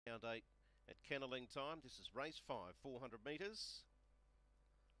Round 8 at Kennelling time. This is race 5, 400 metres.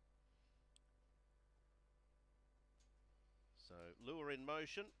 So lure in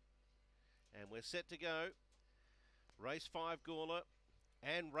motion, and we're set to go. Race 5 Gawler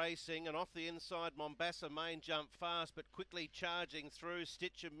and racing, and off the inside Mombasa Main jump fast but quickly charging through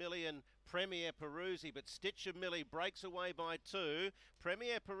Stitcher Millie and Premier Peruzzi, but Stitcher Millie breaks away by 2.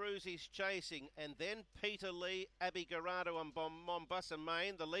 Premier Peruzzi's chasing, and then Peter Lee, Abby Garado and Mombasa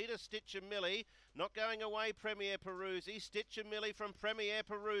Main. The leader Stitcher Millie, not going away Premier Peruzzi. Stitcher Millie from Premier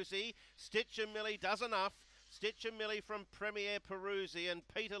Peruzzi. Stitcher Millie does enough. Stitcher Millie from Premier Peruzzi, and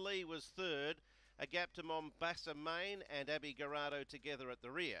Peter Lee was third. A gap to Mombasa Main and Abby Garado together at the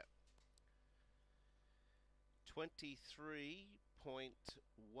rear. 23.1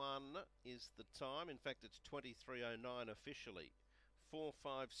 is the time. In fact, it's 23.09 officially.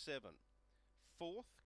 4.57. Fourth,